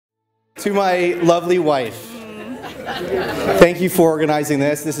To my lovely wife, thank you for organizing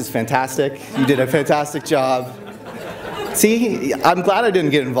this. This is fantastic. You did a fantastic job. See, I'm glad I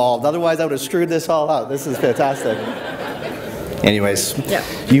didn't get involved. Otherwise, I would have screwed this all up. This is fantastic. Anyways,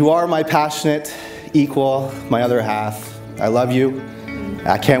 You are my passionate equal, my other half. I love you.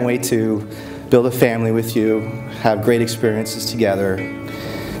 I can't wait to build a family with you, have great experiences together,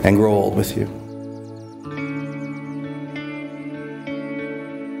 and grow old with you.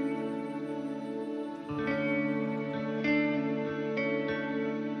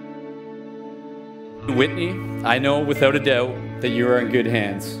 Whitney, I know without a doubt that you are in good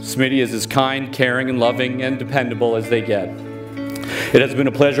hands. Smitty is as kind, caring, and loving and dependable as they get. It has been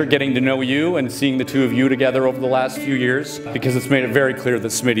a pleasure getting to know you and seeing the two of you together over the last few years, because it's made it very clear that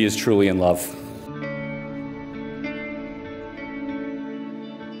Smitty is truly in love.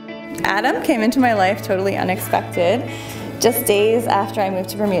 Adam came into my life totally unexpected, just days after I moved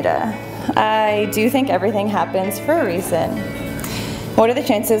to Bermuda. I do think everything happens for a reason. What are the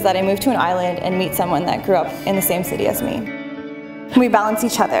chances that I move to an island and meet someone that grew up in the same city as me? We balance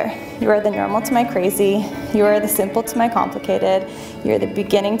each other. You are the normal to my crazy, you are the simple to my complicated, you are the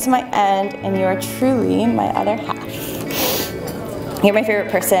beginning to my end, and you are truly my other half. You're my favorite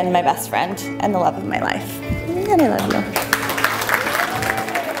person, my best friend, and the love of my life. And I love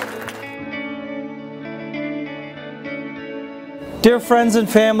you. Dear friends and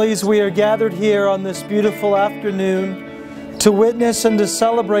families, we are gathered here on this beautiful afternoon to witness and to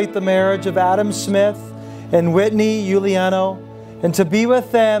celebrate the marriage of Adam Smith and Whitney Juliano, and to be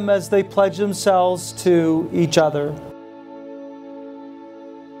with them as they pledge themselves to each other.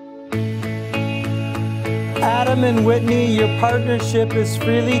 Adam and Whitney, your partnership is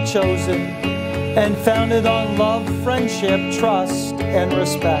freely chosen and founded on love, friendship, trust, and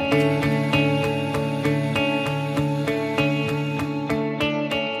respect.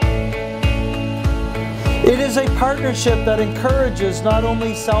 It is a partnership that encourages not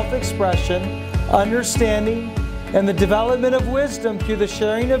only self-expression, understanding, and the development of wisdom through the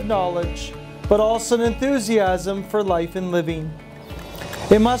sharing of knowledge, but also an enthusiasm for life and living.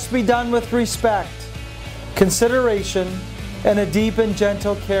 It must be done with respect, consideration, and a deep and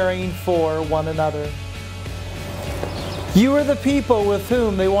gentle caring for one another. You are the people with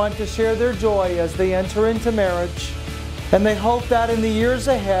whom they want to share their joy as they enter into marriage, and they hope that in the years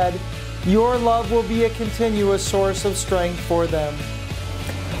ahead, your love will be a continuous source of strength for them.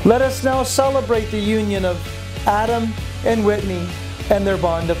 Let us now celebrate the union of Adam and Whitney and their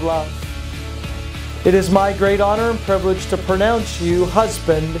bond of love. It is my great honor and privilege to pronounce you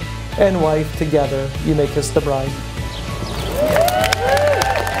husband and wife together. You may kiss the bride.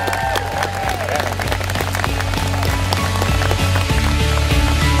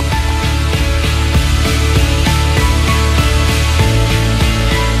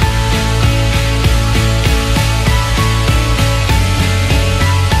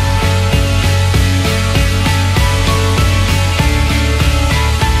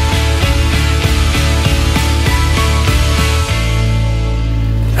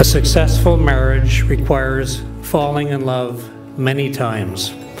 A successful marriage requires falling in love many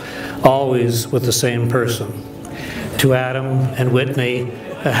times, always with the same person. To Adam and Whitney,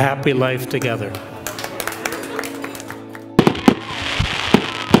 a happy life together.